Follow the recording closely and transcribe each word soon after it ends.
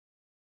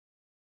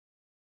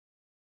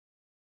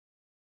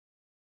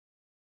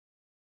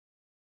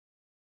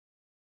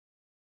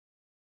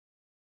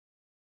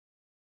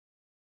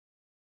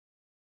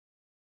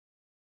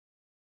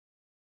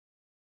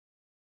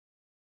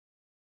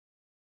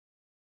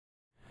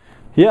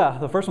Yeah,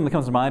 the first one that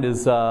comes to mind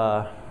is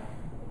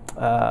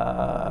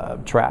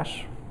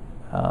trash,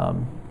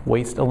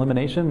 waste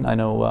elimination. I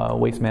know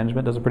Waste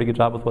Management does a pretty good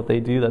job with what they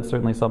do. That's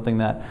certainly something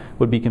that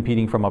would be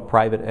competing from a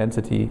private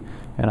entity,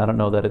 and I don't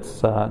know that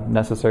it's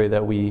necessary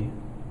that we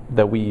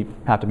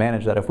have to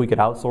manage that. If we could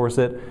outsource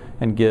it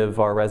and give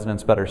our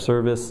residents better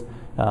service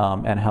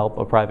and help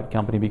a private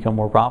company become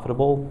more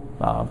profitable,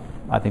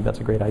 I think that's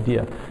a great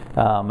idea.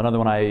 Another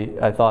one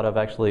I thought of,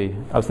 actually,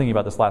 I was thinking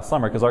about this last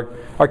summer because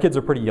our kids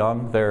are pretty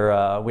young.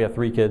 We have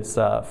 3 kids,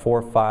 4,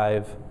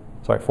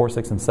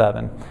 6, and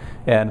 7,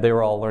 and they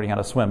were all learning how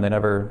to swim.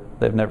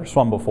 They've never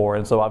swum before,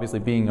 and so obviously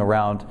being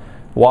around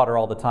water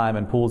all the time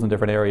and pools in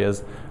different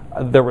areas,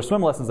 there were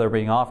swim lessons that were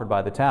being offered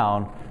by the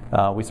town.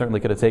 We certainly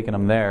could have taken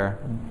them there,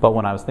 but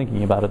when I was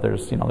thinking about it,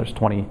 there's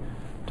 20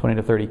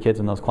 to 30 kids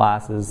in those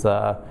classes.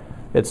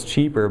 It's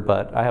cheaper,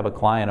 but I have a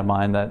client of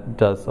mine that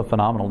does a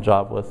phenomenal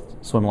job with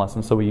swim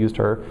lessons, so we used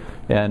her,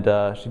 and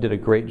she did a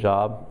great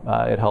job.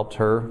 It helped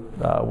her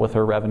with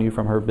her revenue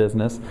from her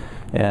business,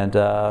 and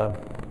I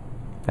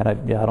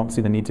don't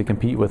see the need to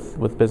compete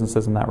with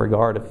businesses in that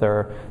regard. If there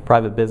are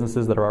private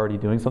businesses that are already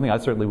doing something, I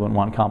certainly wouldn't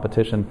want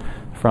competition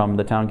from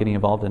the town getting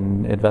involved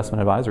in investment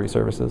advisory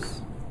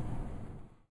services.